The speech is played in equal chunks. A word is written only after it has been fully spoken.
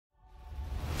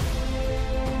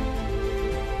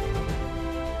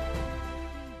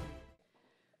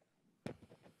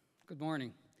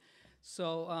morning.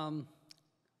 So,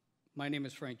 my name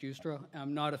is Frank Giustra.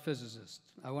 I'm not a physicist.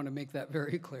 I want to make that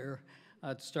very clear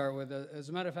to start with. As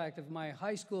a matter of fact, if my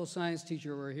high school science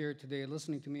teacher were here today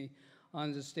listening to me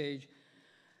on the stage,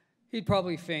 he'd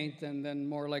probably faint and then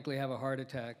more likely have a heart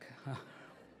attack.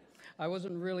 I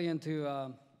wasn't really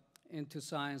into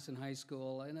science in high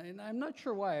school, and I'm not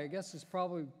sure why. I guess it's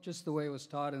probably just the way it was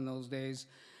taught in those days.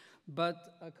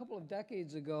 But a couple of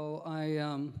decades ago, I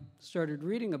started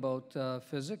reading about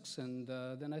physics, and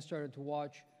then I started to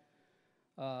watch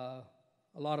a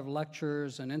lot of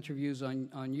lectures and interviews on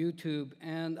YouTube.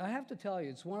 And I have to tell you,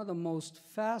 it's one of the most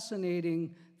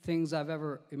fascinating things I've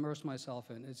ever immersed myself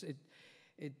in.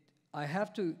 I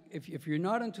have to, if you're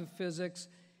not into physics,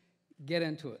 get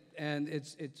into it. And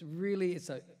it's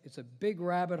a big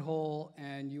rabbit hole,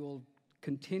 and you will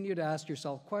continue to ask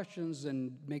yourself questions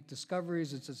and make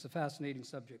discoveries. It's a fascinating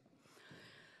subject.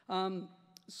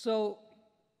 So,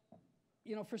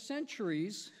 you know, for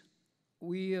centuries,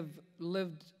 we have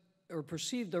lived or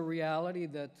perceived a reality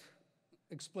that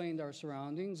explained our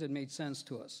surroundings and made sense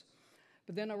to us.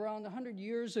 But then around 100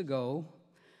 years ago,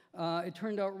 it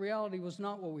turned out reality was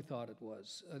not what we thought it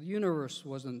was. The universe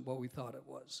wasn't what we thought it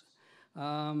was.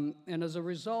 And as a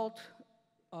result,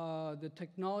 the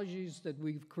technologies that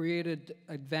we've created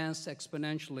advanced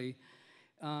exponentially,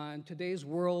 and today's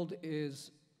world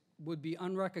would be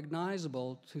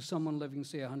unrecognizable to someone living,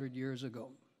 say, 100 years ago.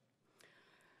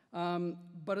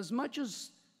 But as much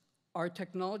as our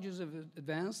technologies have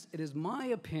advanced, it is my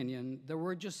opinion that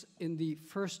we're just in the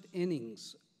first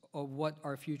innings of what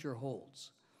our future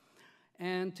holds.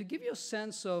 And to give you a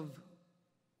sense of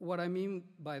what I mean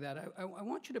by that, I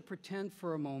want you to pretend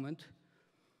for a moment,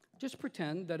 just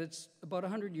pretend that it's about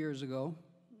 100 years ago.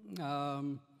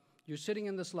 You're sitting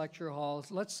in this lecture hall.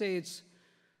 Let's say it's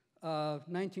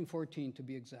 1914 to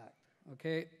be exact,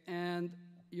 okay? And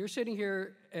you're sitting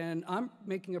here, and I'm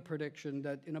making a prediction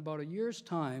that in about a year's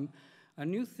time, a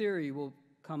new theory will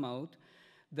come out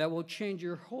that will change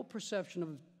your whole perception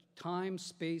of time,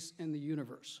 space, and the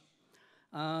universe.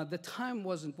 The time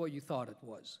wasn't what you thought it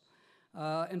was.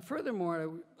 And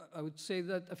furthermore, I would say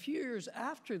that a few years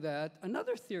after that,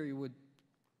 another theory would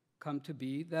come to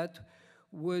be that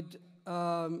would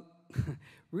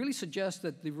really suggest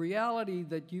that the reality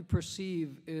that you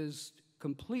perceive is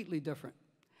completely different.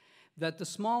 That the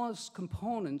smallest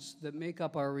components that make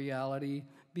up our reality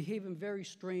behave in very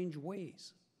strange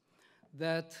ways.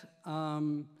 That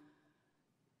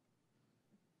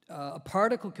a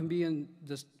particle can be in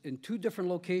two different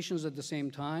locations at the same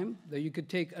time, that you could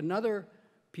take another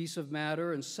piece of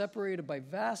matter and separate it by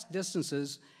vast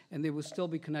distances, and they would still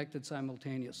be connected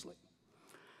simultaneously.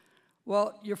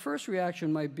 Well, your first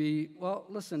reaction might be, well,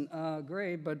 listen,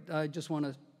 great, but I just want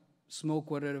to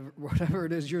smoke whatever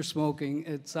it is you're smoking.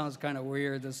 It sounds kind of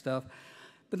weird, this stuff.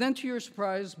 But then to your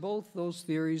surprise, both those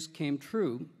theories came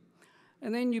true.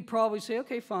 And then you probably say,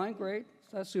 okay, fine, great,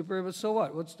 that's super, but so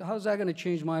what? How's that going to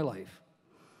change my life?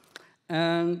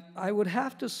 And I would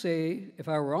have to say, if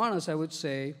I were honest, I would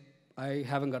say, I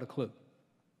haven't got a clue.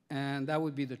 And that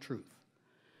would be the truth.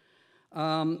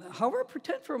 However,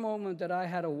 pretend for a moment that I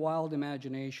had a wild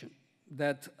imagination,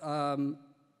 that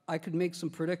I could make some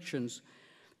predictions.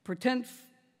 Pretend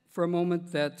for a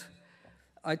moment that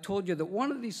I told you that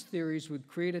one of these theories would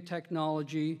create a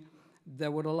technology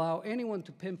that would allow anyone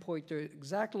to pinpoint their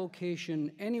exact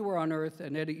location anywhere on Earth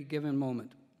at any given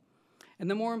moment. And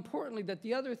then more importantly, that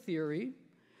the other theory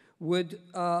would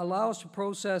allow us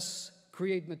to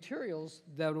create materials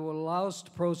that will allow us to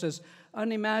process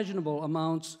unimaginable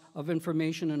amounts of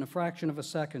information in a fraction of a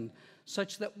second,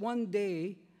 such that one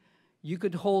day you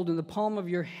could hold in the palm of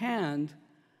your hand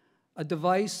a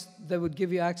device that would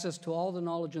give you access to all the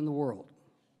knowledge in the world.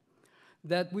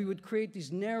 That we would create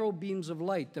these narrow beams of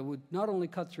light that would not only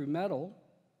cut through metal,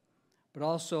 but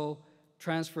also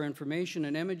transfer information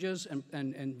and images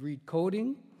and read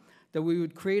coding. That we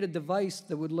would create a device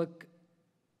that would look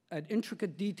at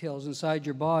intricate details inside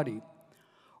your body.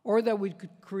 Or that we could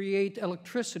create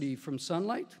electricity from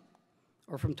sunlight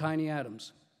or from tiny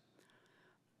atoms.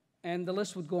 And the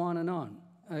list would go on and on.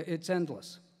 It's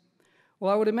endless.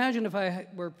 Well, I would imagine if I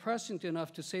were prescient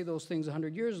enough to say those things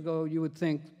 100 years ago, you would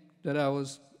think that I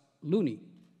was loony.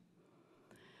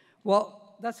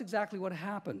 Well, that's exactly what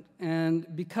happened. And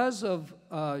because of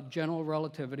general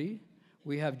relativity,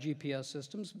 we have GPS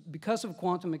systems. Because of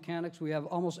quantum mechanics, we have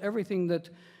almost everything that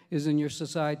is in your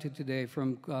society today,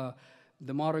 from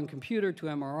the modern computer to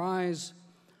MRIs,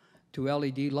 to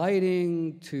LED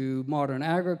lighting, to modern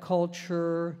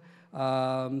agriculture,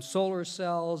 solar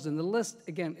cells, and the list,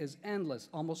 again, is endless.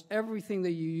 Almost everything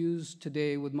that you use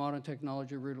today with modern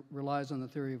technology relies on the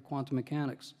theory of quantum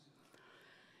mechanics.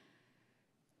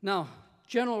 Now,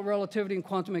 general relativity and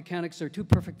quantum mechanics are two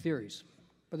perfect theories,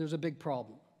 but there's a big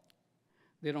problem.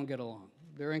 They don't get along.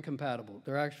 They're incompatible.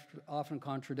 They're actually often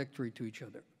contradictory to each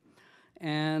other.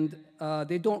 And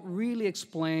they don't really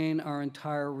explain our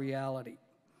entire reality.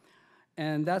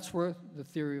 And that's where the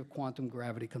theory of quantum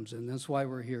gravity comes in. That's why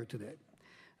we're here today.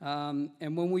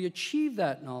 And when we achieve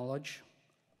that knowledge,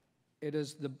 it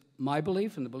is my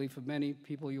belief and the belief of many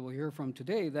people you will hear from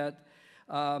today that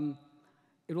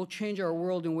it will change our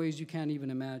world in ways you can't even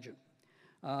imagine.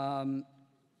 And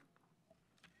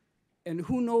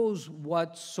who knows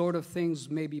what sort of things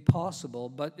may be possible,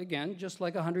 but again, just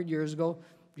like 100 years ago,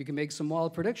 you can make some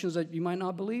wild predictions that you might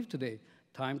not believe today.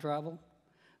 Time travel,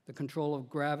 the control of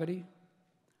gravity,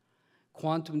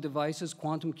 quantum devices,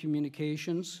 quantum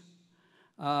communications,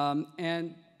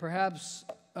 and perhaps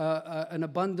an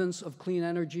abundance of clean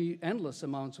energy, endless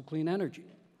amounts of clean energy.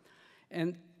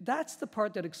 And that's the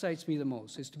part that excites me the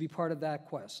most, is to be part of that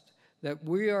quest, that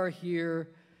we are here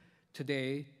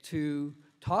today to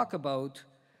talk about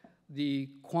the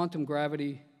quantum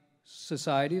gravity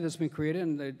society that's been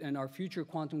created and our future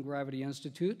Quantum Gravity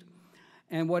Institute,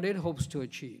 and what it hopes to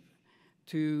achieve,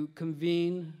 to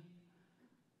convene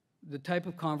the type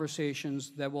of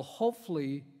conversations that will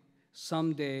hopefully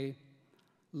someday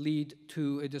lead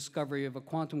to a discovery of a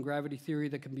quantum gravity theory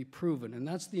that can be proven. And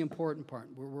that's the important part.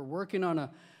 We're working on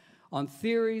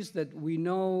theories that we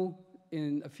know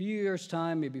in a few years'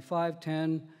 time, maybe 5,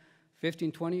 10,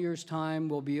 15, 20 years' time,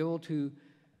 we'll be able to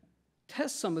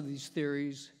test some of these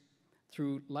theories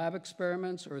through lab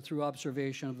experiments or through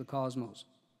observation of the cosmos.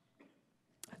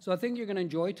 So I think you're going to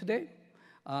enjoy today.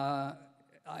 I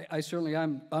certainly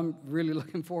I'm really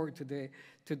looking forward to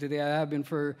today. I have been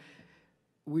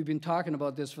we've been talking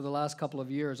about this for the last couple of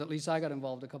years. At least I got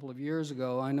involved a couple of years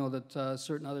ago. I know that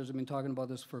certain others have been talking about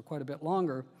this for quite a bit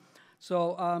longer.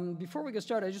 So before we get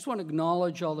started, I just want to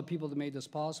acknowledge all the people that made this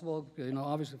possible. You know,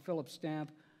 obviously Philip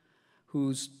Stamp,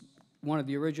 who's one of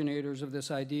the originators of this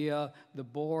idea, the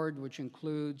board, which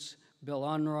includes Bill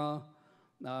Unruh,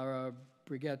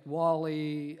 Brigitte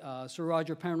Wally, Sir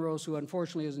Roger Penrose, who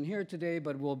unfortunately isn't here today,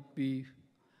 but we'll be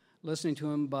listening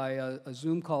to him by a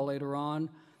Zoom call later on.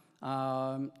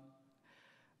 Abo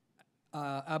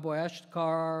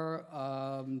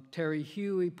Ashtkar, Terry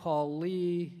Huey, Paul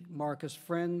Lee, Marcus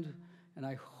Friend, and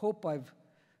I hope I've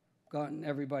gotten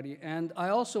everybody. And I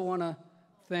also want to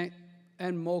thank,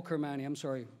 and Mo Kermani, I'm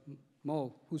sorry,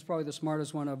 Mo, who's probably the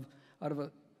smartest one out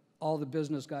of all the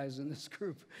business guys in this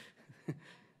group.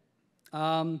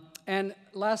 And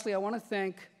lastly, I want to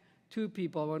thank two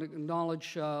people. I want to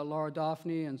acknowledge Laura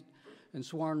Daphne and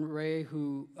Swarn Ray,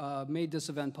 who made this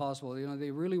event possible. You know, they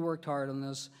really worked hard on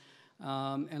this.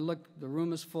 And look, the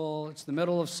room is full. It's the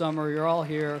middle of summer. You're all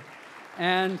here.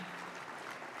 And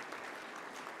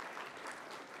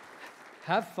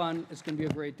have fun. It's going to be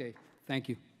a great day. Thank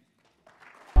you.